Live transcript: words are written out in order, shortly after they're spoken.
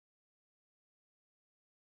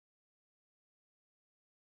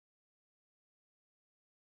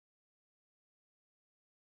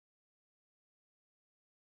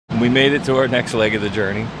We made it to our next leg of the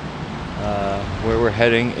journey. Where we're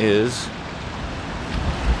heading is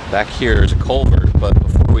back here. There's a culvert, but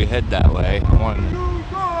before we head that way,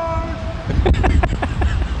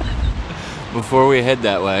 before we head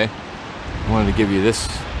that way, I wanted to give you this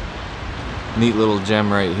neat little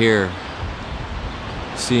gem right here.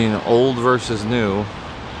 Seeing old versus new.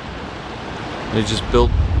 They just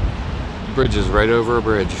built bridges right over a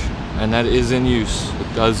bridge, and that is in use.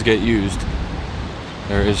 It does get used.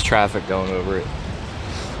 There is traffic going over it.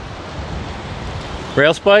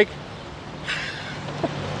 Rail spike?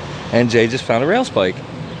 And Jay just found a rail spike.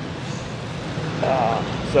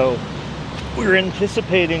 So we're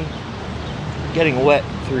anticipating getting wet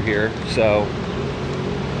through here. So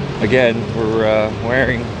again,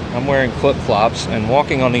 I'm wearing flip-flops, and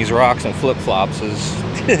walking on these rocks in flip-flops is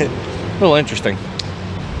a little interesting.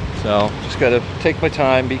 So just gotta take my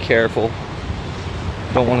time, be careful.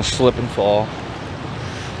 Don't want to slip and fall.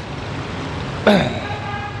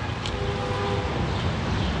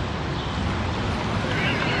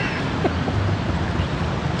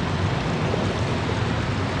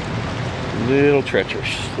 Little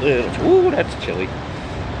treacherous. Ooh, that's chilly.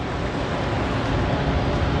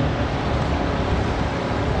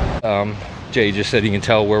 Jay just said you can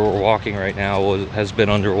tell where we're walking right now has been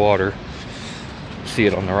underwater. See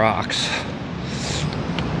it on the rocks.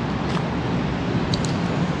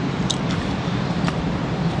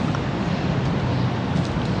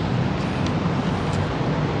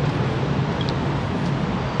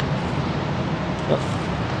 Oh,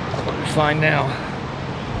 what do we find now?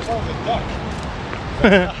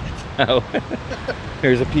 Oh,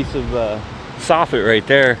 there's a piece of soffit right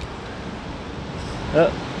there.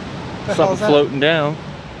 Something floating down.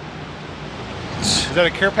 Is that a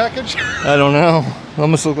care package? I don't know.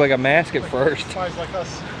 Almost looked like a mask at first. Flies like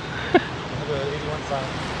us. The 81 sign.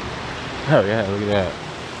 Oh yeah, look at that.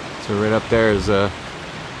 So right up there is a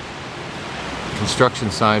construction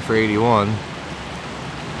sign for 81.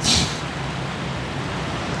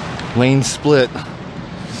 Lane split.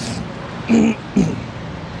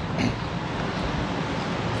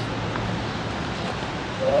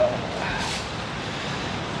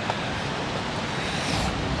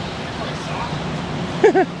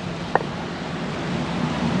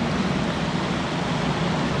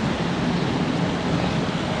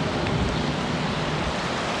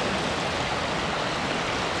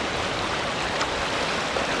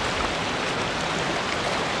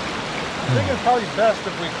 I think it's probably best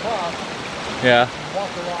if we cross. Yeah. Walk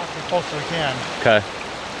the rock as close as we can. Okay.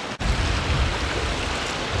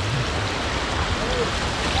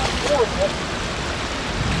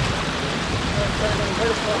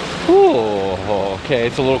 Ooh, okay.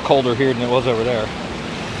 It's a little colder here than it was over there.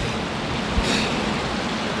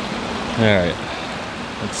 All right.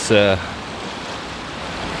 Let's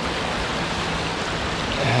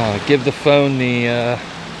give the phone the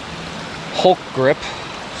Hulk grip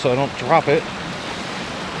so I don't drop it.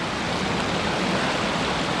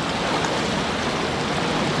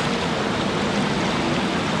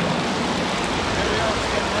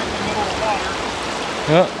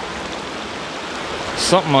 Oh,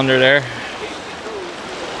 something under there.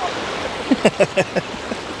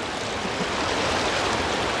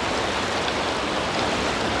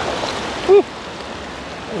 Whew.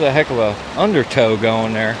 There's a heck of a undertow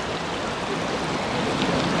going there.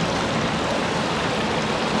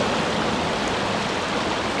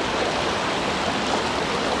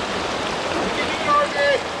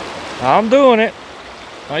 I'm doing it.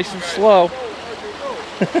 Nice and slow.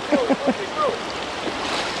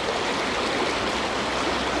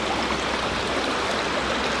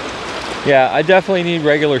 Yeah, I definitely need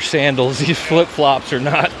regular sandals. These flip-flops are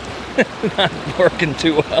not working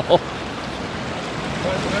too well.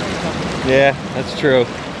 Yeah, that's true.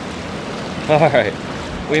 All right,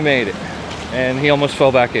 we made it. And he almost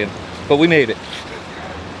fell back in, but we made it.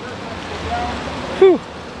 Whew.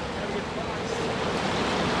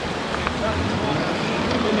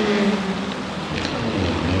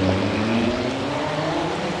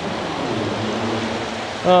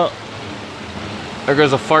 Oh, there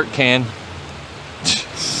goes a fart can.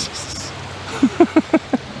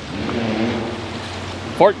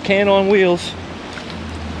 Fart can on wheels.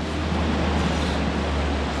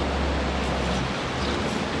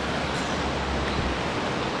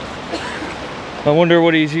 I wonder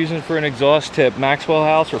what he's using for an exhaust tip, Maxwell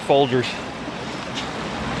House or Folgers?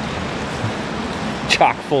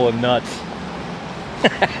 Chock full of nuts.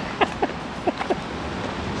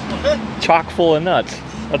 Chock full of nuts.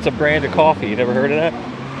 That's a brand of coffee. You never heard of that?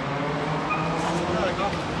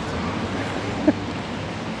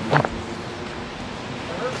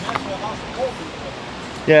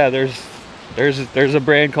 Yeah, there's a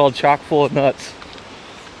brand called Chock Full of Nuts.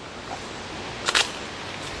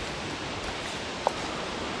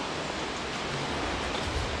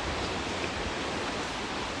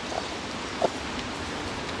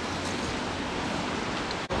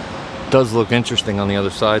 Does look interesting on the other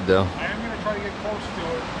side though. I am going to try to get close to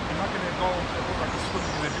it. I'm not going to go like a swim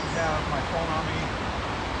because I do have my phone on me.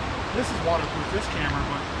 This is waterproof, this camera,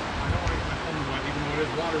 but I don't want to get my phone wet, even though it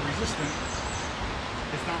is water resistant.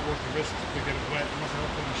 It's not worth the risk to get it wet unless I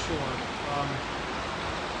have to be sure.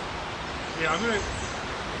 Yeah, I'm going to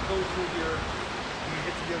go through here. I'm going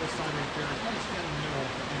to get to the other side right there. I'm going to stand in the middle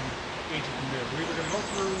and gauge it from there. We're either going to go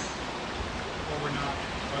through or we're not.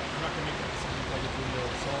 But I'm not going to make that decision until I get to the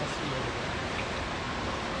middle, so I'll see you over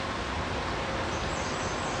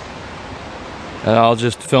there. And I'll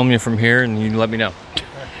just film you from here and you let me know.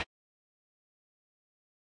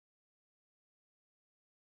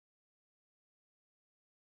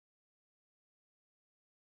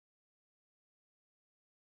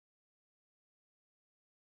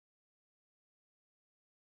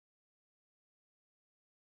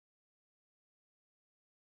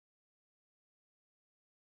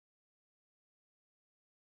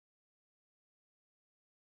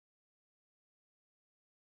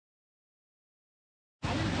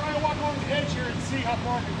 I'm going to try to walk along the edge here and see how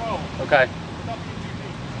far I can go. Okay. Without being too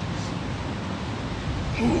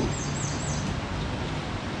deep.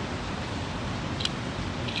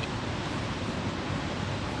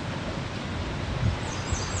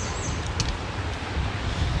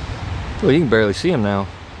 Well, you can barely see him now.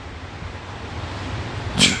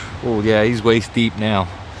 Oh yeah, he's waist deep now.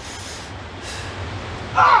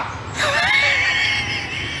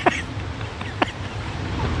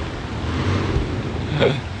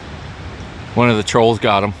 One of the trolls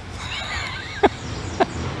got him.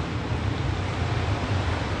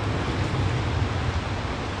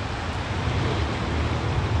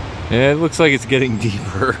 Yeah, it looks like it's getting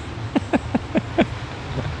deeper.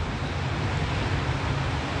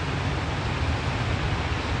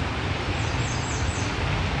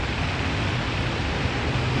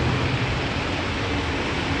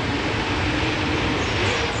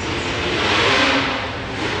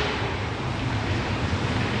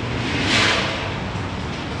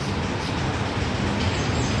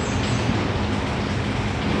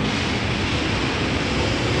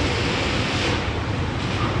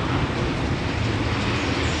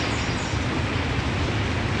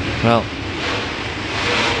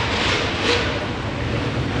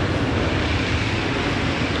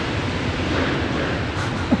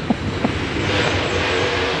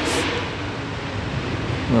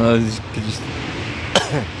 Well, just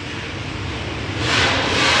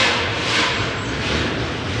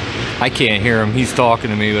I can't hear him. He's talking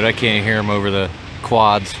to me, but I can't hear him over the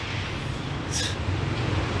quads.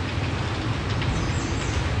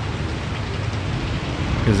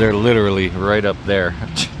 Because they're literally right up there.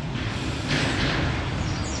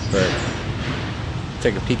 But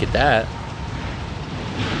take a peek at that.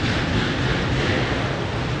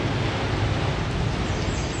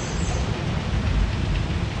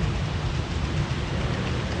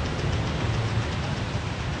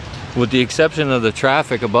 With the exception of the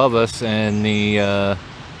traffic above us and the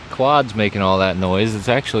quads making all that noise, it's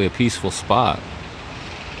actually a peaceful spot.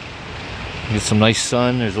 Get some nice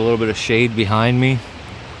sun. There's a little bit of shade behind me.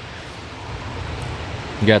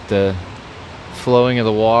 You got the flowing of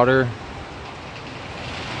the water.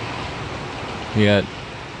 You got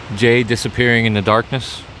Jay disappearing in the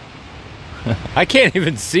darkness. I can't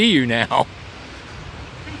even see you now.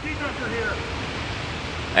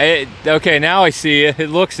 Okay, now I see it. It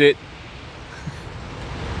looks it.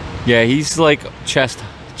 Yeah, he's like chest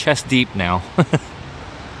deep now.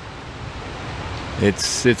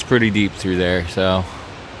 It's pretty deep through there, so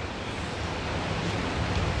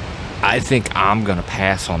I think I'm gonna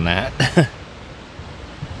pass on that.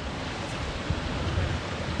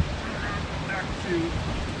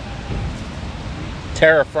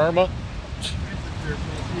 Terra firma.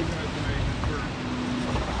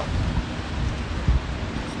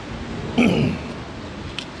 I'm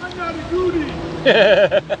not a goodie. I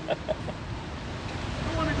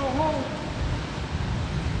want to go home.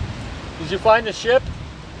 Did you find the ship?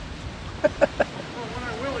 Oh, when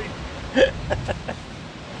I willy.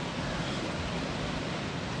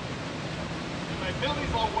 My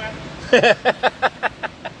belly's all wet.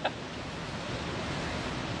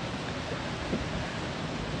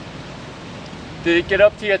 Did it get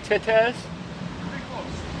up to your titties?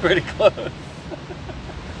 Pretty close. Pretty close.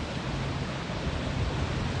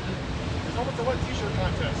 It's almost a wet t-shirt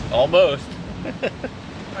contest. Almost.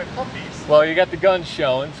 My puppies. Well, you got the guns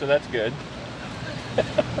showing, so that's good.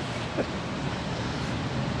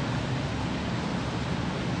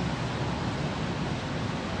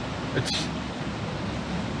 It's...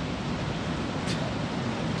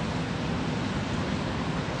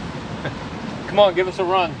 Come on, give us a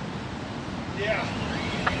run. Yeah.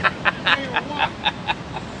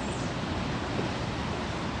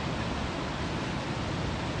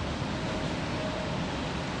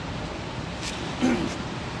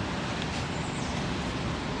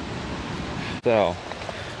 So,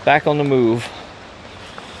 back on the move.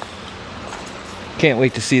 Can't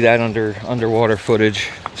wait to see that underwater footage,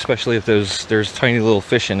 especially if there's tiny little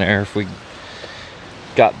fish in there. If we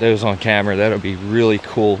got those on camera, that would be really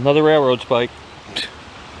cool. Another railroad spike.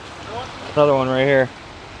 Another one right here.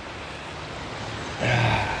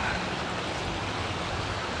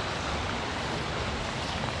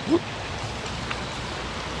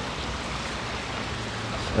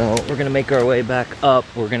 So we're gonna make our way back up.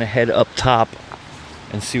 We're gonna head up top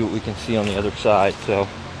and see what we can see on the other side. So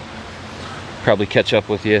probably catch up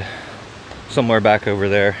with you somewhere back over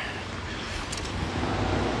there.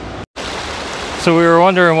 So we were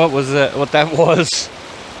wondering what that was.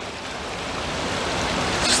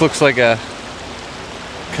 This looks like a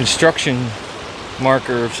construction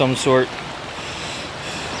marker of some sort.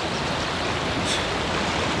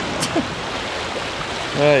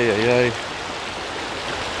 Ay, ay, ay.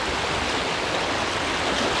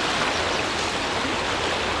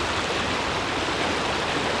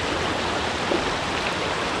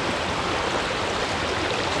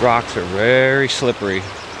 Rocks are very slippery,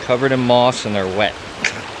 covered in moss, and they're wet.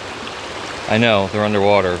 I know, they're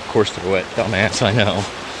underwater. Of course they're wet, dumbass, I know.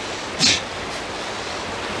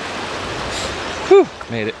 Whew,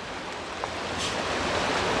 made it.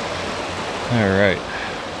 Alright.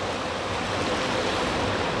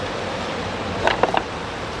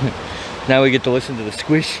 Now we get to listen to the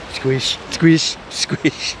squish, squish, squish,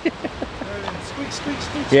 squish. Squeak, squeak,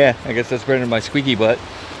 squeak. Yeah, I guess that's better than my squeaky butt.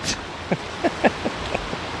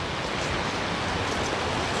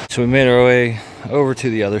 So we made our way over to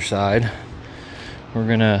the other side. We're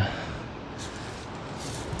gonna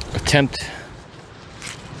attempt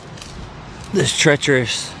this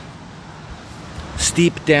treacherous,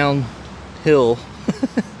 steep downhill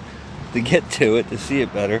to get to it, to see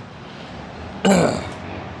it better.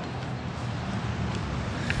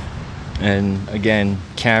 And again,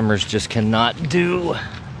 cameras just cannot do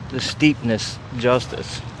the steepness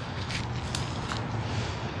justice.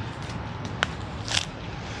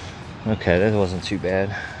 Okay, that wasn't too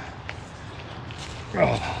bad.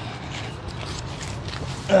 Oh.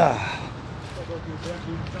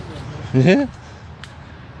 Yeah.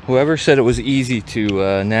 Whoever said it was easy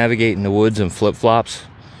to navigate in the woods and flip-flops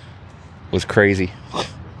was crazy.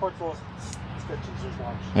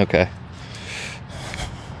 Okay.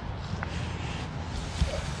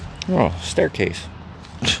 Oh, staircase.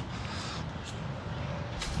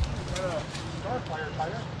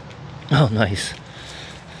 Oh, nice.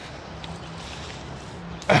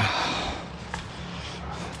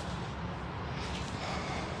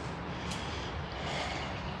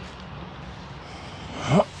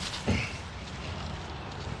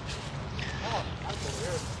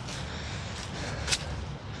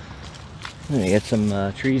 I'm gonna get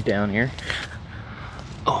some trees down here.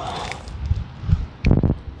 Oh.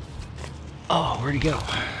 Oh, where'd he go?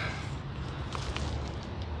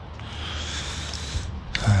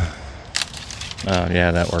 Oh,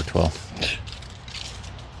 yeah, that worked well.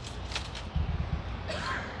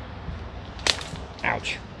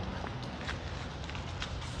 Ouch.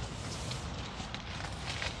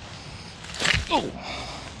 Oh.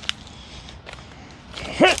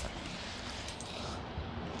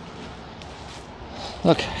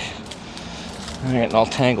 Okay. I'm getting all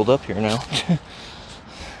tangled up here now.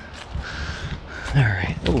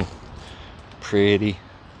 Alright. Oh. Pretty.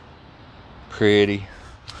 Pretty.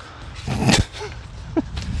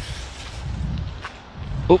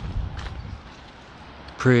 Oh.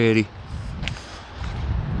 Pretty.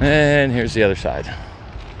 And here's the other side.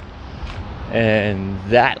 And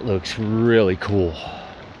that looks really cool.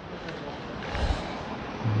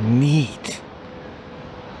 Neat.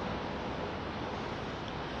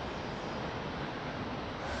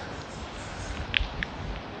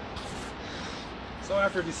 So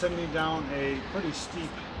after descending down a pretty steep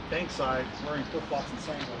bankside, wearing flip-flops and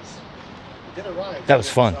sandals, we did arrive. That was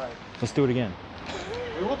fun. Let's do it again.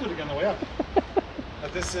 We will do it again on the way up.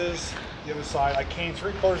 But this is the other side. I came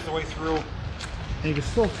 3/4 of the way through, and you can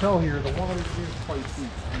still tell here the water is quite deep.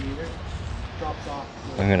 I mean, it drops off.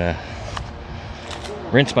 I'm gonna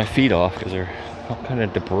rinse my feet off because there's all kind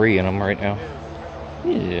of debris in them right now.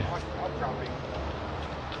 Yeah.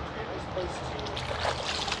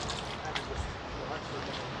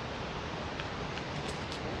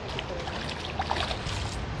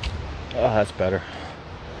 Oh, that's better.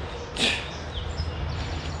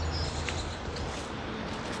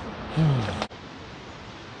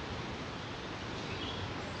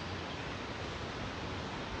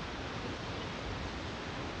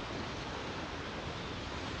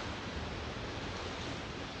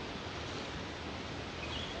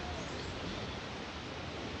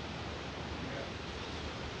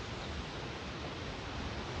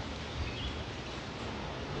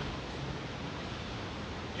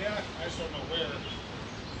 Yeah, I just don't know where.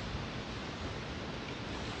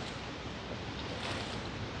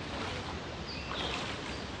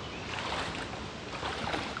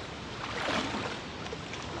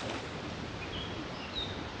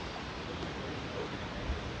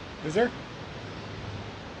 Is there?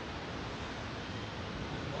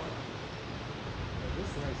 This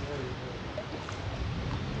is a nice area.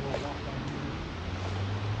 We'll walk down here.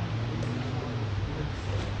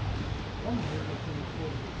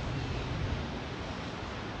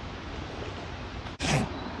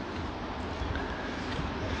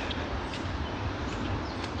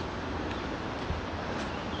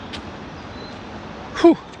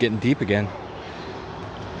 Whew, it's getting deep again.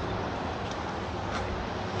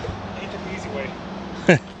 He took the easy way.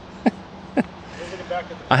 Looking back at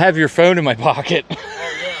the I have your phone in my pocket. Oh, yeah.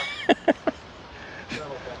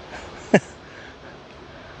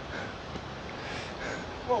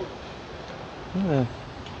 Whoa.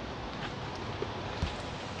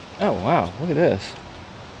 Oh wow, look at this.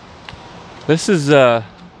 This is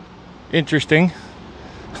interesting.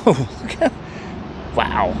 Oh, look at,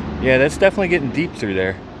 wow. Yeah, that's definitely getting deep through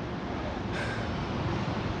there.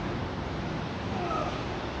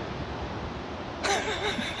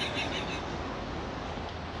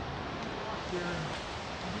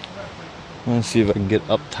 Let's see if I can get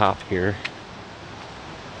up top here.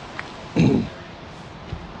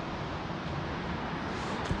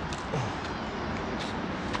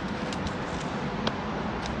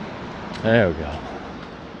 There we go.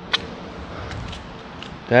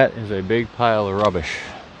 That is a big pile of rubbish.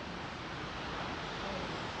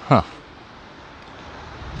 Huh.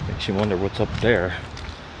 Makes you wonder what's up there.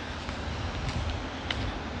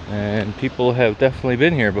 And people have definitely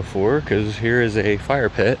been here before, because here is a fire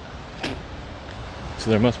pit.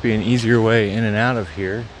 So there must be an easier way in and out of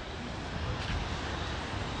here.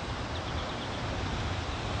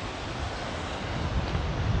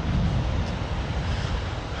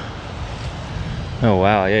 Oh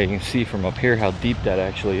wow, yeah, you can see from up here how deep that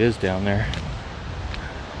actually is down there.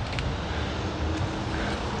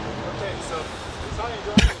 Okay, so it's how you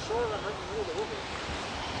drive to the shore, I'm right in the middle of the river.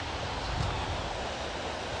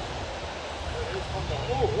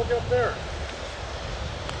 Oh, look up there.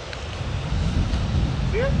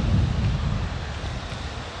 See it?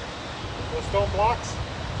 Those stone blocks?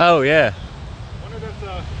 Oh yeah. I wonder if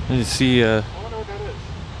that's You see I wonder what that is.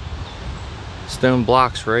 stone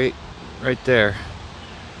blocks right there.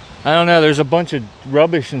 I don't know, there's a bunch of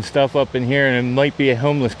rubbish and stuff up in here, and it might be a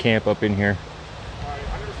homeless camp up in here. Alright,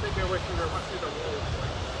 I'm gonna take that way through there. Let's see the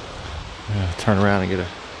road. Turn around and get a...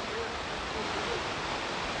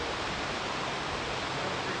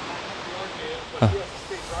 But he has to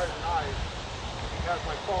stay driving and I have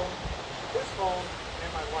my phone, his phone,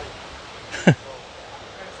 and my light. So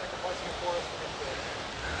kind of sacrificing for us to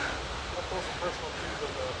let those personal things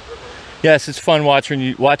of the river. Yes, it's fun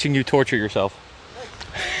watching you torture yourself.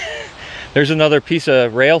 There's another piece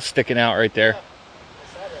of rail sticking out right there. I saw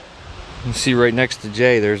that. You can see right next to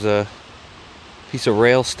Jay, there's a piece of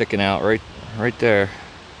rail sticking out right there.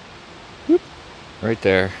 Whoop. Right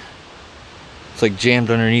there. It's like jammed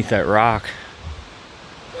underneath that rock.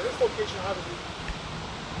 So this location obviously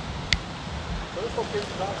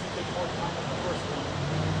takes more time than the first one.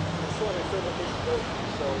 It's still in a third location both.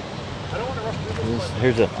 So I don't want to rush through this.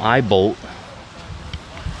 Here's an eye bolt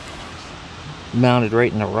mounted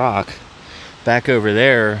right in the rock. Back over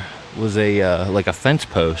there was a like a fence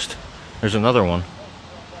post. There's another one.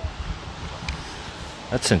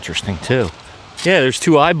 That's interesting too. Yeah, there's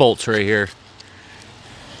two eye bolts right here.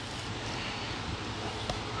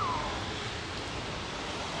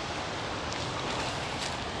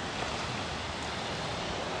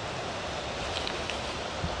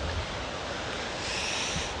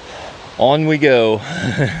 On we go.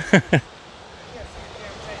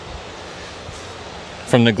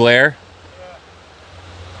 From the glare?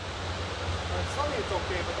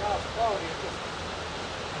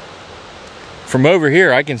 From over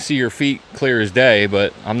here, I can see your feet clear as day,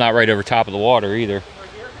 but I'm not right over top of the water either.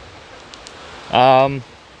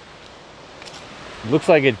 Looks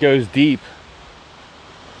like it goes deep.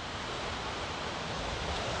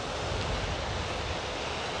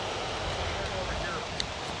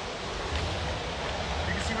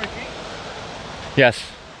 Yes.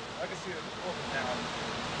 I can see it over down.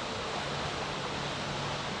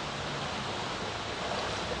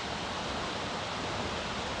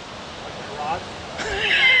 Like my rod.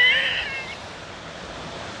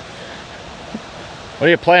 What are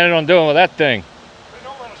you planning on doing with that thing? I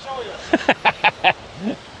don't want to show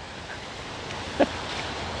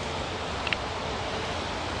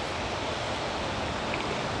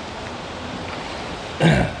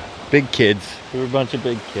you. Big kids. We were a bunch of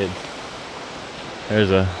big kids. There's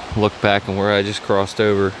a look back on where I just crossed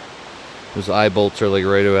over. Those eye bolts are like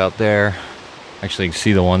right about there. Actually, you can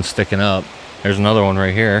see the one sticking up. There's another one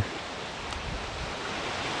right here.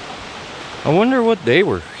 I wonder what they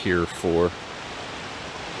were here for.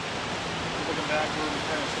 Looking back where we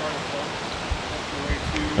kind of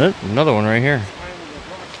started from. Another one right here.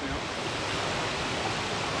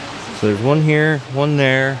 So there's one here, one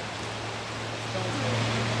there.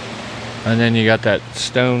 And then you got that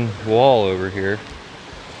stone wall over here.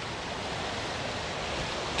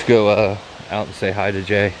 To go out and say hi to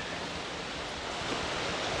Jay.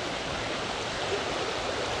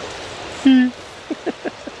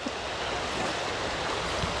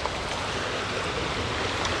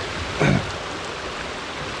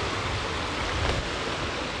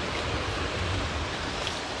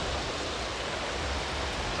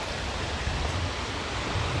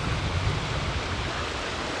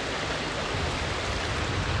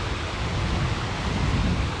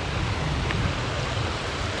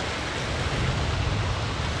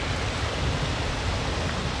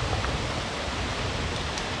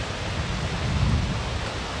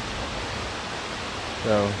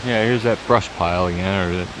 So yeah, here's that brush pile again,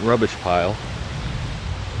 or that rubbish pile.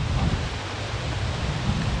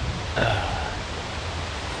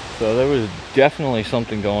 So there was definitely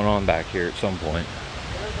something going on back here at some point.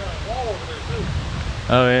 There's a wall over there too.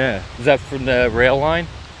 Oh yeah, is that from the rail line?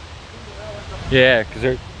 Yeah,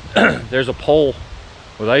 because there's a pole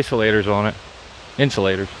with isolators on it,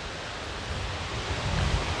 insulators.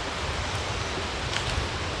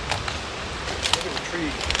 Look at the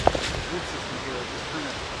tree. Root system here is just kind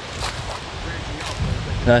of branching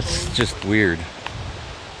out. That's just weird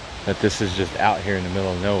that this is just out here in the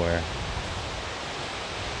middle of nowhere.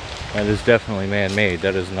 That is definitely man-made.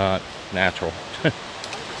 That is not natural.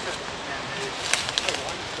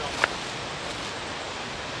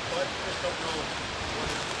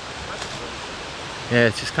 Yeah,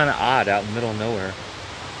 it's just kind of odd out in the middle of nowhere.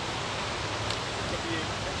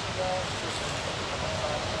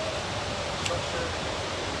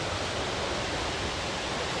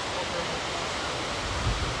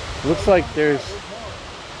 Looks like there's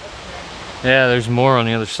more on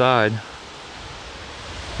the other side.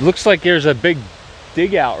 Looks like there's a big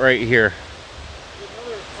dig out right here. There's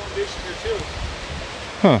another foundation here too.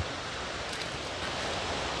 Huh.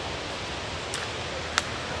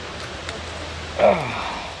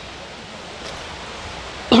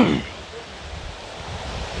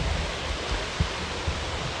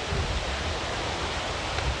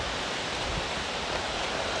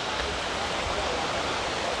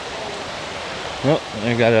 Oh,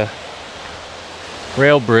 I got a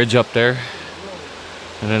rail bridge up there,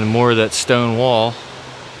 and then more of that stone wall,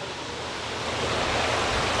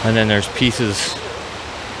 and then there's pieces.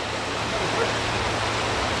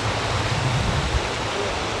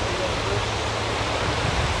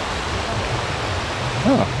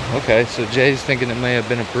 Oh, okay, so Jay's thinking it may have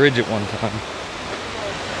been a bridge at one time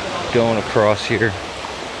going across here.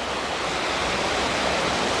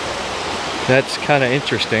 That's kind of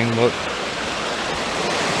interesting. But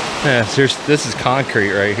yeah, this is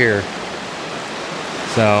concrete right here.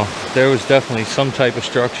 So there was definitely some type of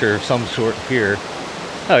structure of some sort here.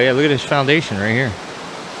 Oh yeah, look at this foundation right here.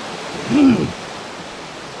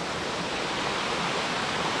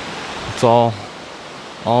 It's all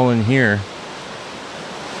in here.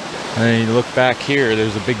 And then you look back here,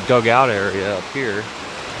 there's a big dugout area up here.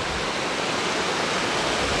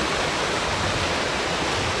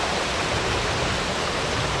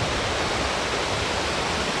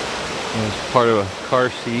 And it's part of a car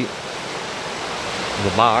seat,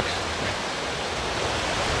 the box.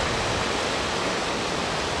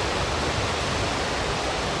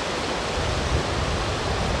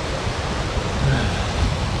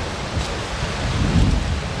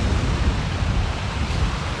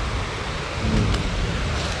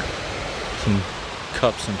 Some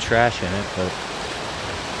cups and trash in it, but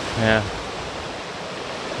yeah,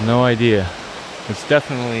 no idea. It's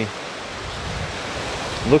definitely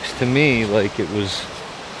looks to me like it was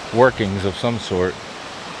workings of some sort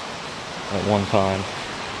at one time.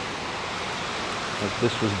 Like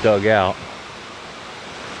this was dug out,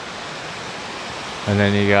 and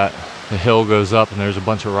then you got the hill goes up and there's a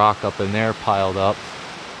bunch of rock up in there piled up.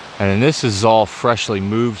 And then this is all freshly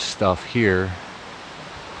moved stuff here.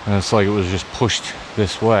 And it's like it was just pushed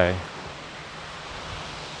this way.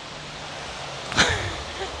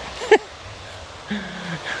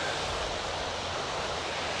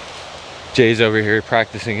 Jay's over here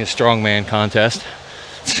practicing his strongman contest.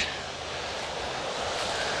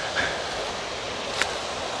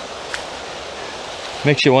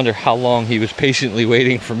 Makes you wonder how long he was patiently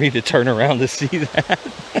waiting for me to turn around to see that.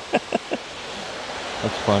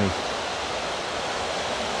 That's funny.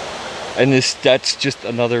 And that's just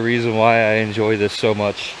another reason why I enjoy this so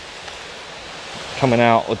much. Coming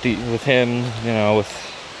out with him, you know, with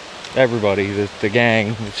everybody, the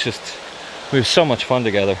gang. It's just, we have so much fun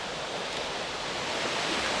together.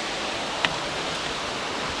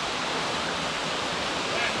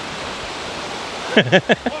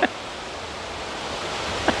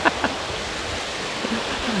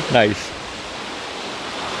 Nice.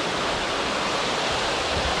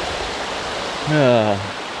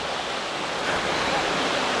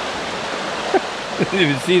 Didn't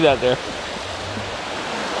even see that there.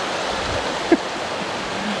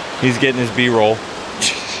 He's getting his B-roll.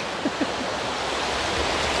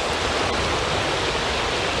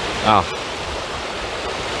 Oh,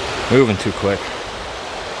 moving too quick.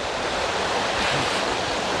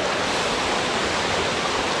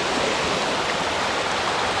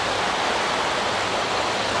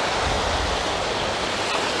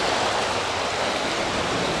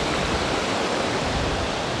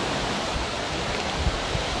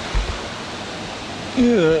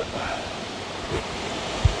 Yeah.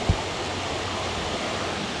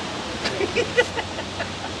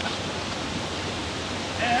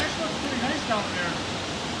 Hey, actually looks pretty nice down there.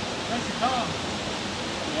 Nice and calm.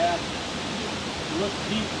 Yeah. It looks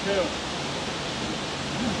deep too.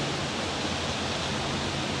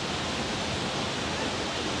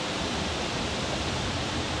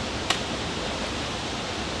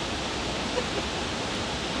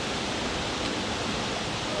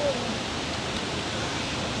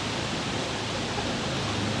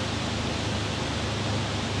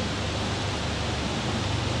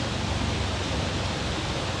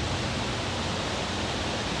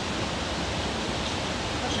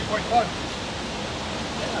 Quite fun.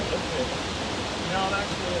 Yeah, it looks good. You know, I'm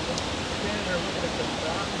actually standing there looking at the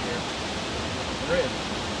rock here. Bridge.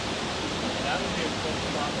 And that would be a cool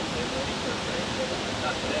spot to sit ready for a race.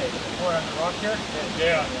 Not today. Where, on the rock here?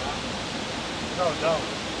 Yeah. No doubt.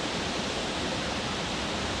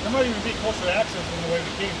 There might even be closer to access than the way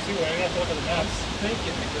we came too. I have to look at the maps. I'm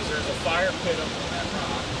thinking because there's a fire pit up on that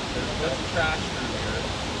rock. There's a bunch of trash through here.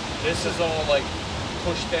 This is all like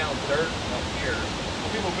pushed down dirt up here.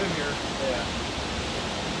 People have been here. Yeah.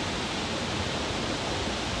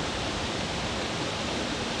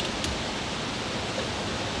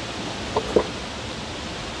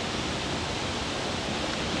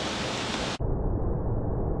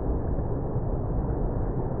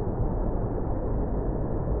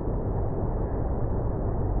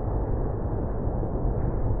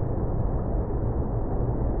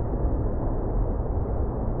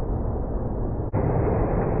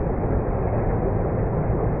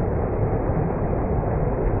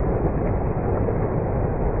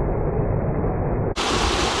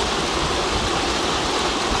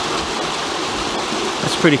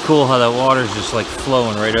 Pretty cool how that water's just like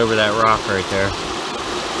flowing right over that rock right there.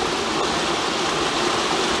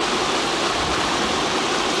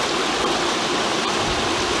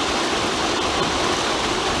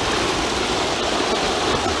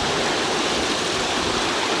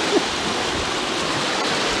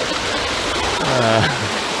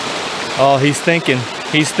 Oh, he's thinking.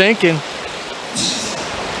 He's thinking.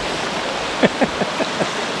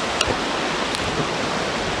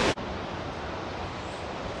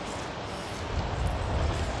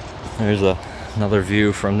 There's another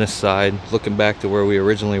view from this side, looking back to where we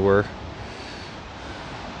originally were.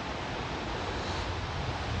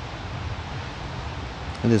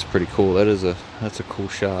 It is pretty cool. That's a cool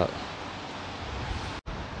shot.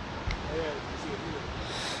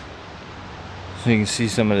 So you can see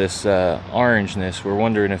some of this orangeness. We're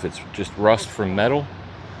wondering if it's just rust from metal.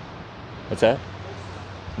 What's that?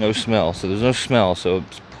 No smell. So there's no smell. So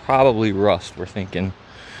it's probably rust, we're thinking,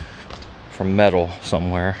 from metal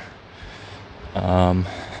somewhere. Yeah,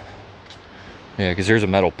 because there's a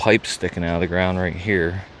metal pipe sticking out of the ground right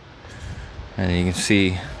here, and you can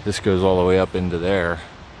see this goes all the way up into there.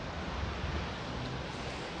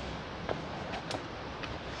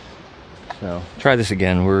 So try this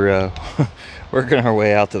again. We're working our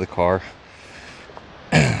way out to the car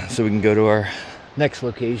so we can go to our next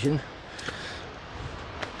location.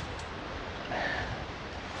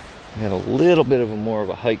 got a little bit of a more of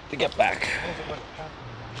a hike to get back.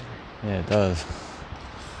 Yeah, it does.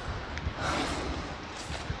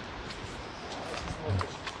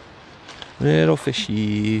 Little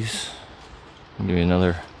fishies. I'll give you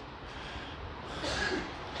another.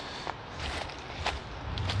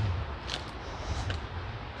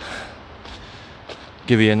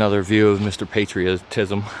 Give you another view of Mr.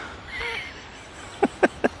 Patriotism.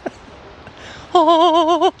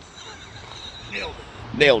 Oh,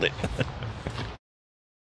 nailed it.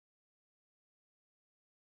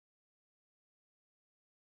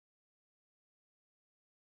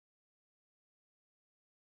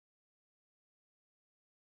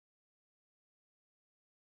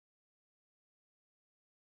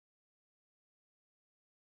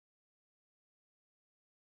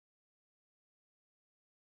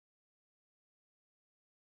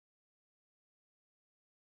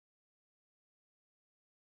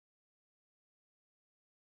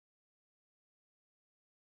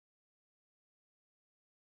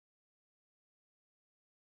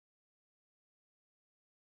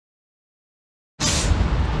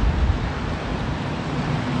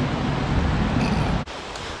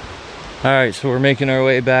 All right, so we're making our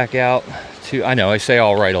way back out to, I know I say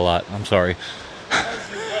all right a lot, I'm sorry. You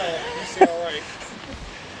say all right.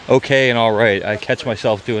 Okay and all right, I catch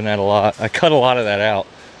myself doing that a lot. I cut a lot of that out.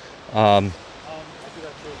 And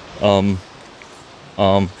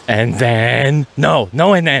then, no,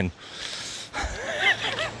 and then.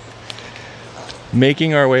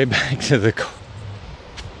 Making our way back to the car.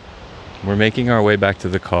 We're making our way back to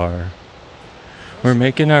the car. We're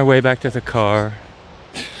making our way back to the car.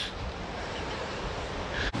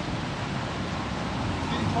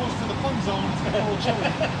 Getting close to the fun zone, it's getting a little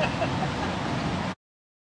chilly.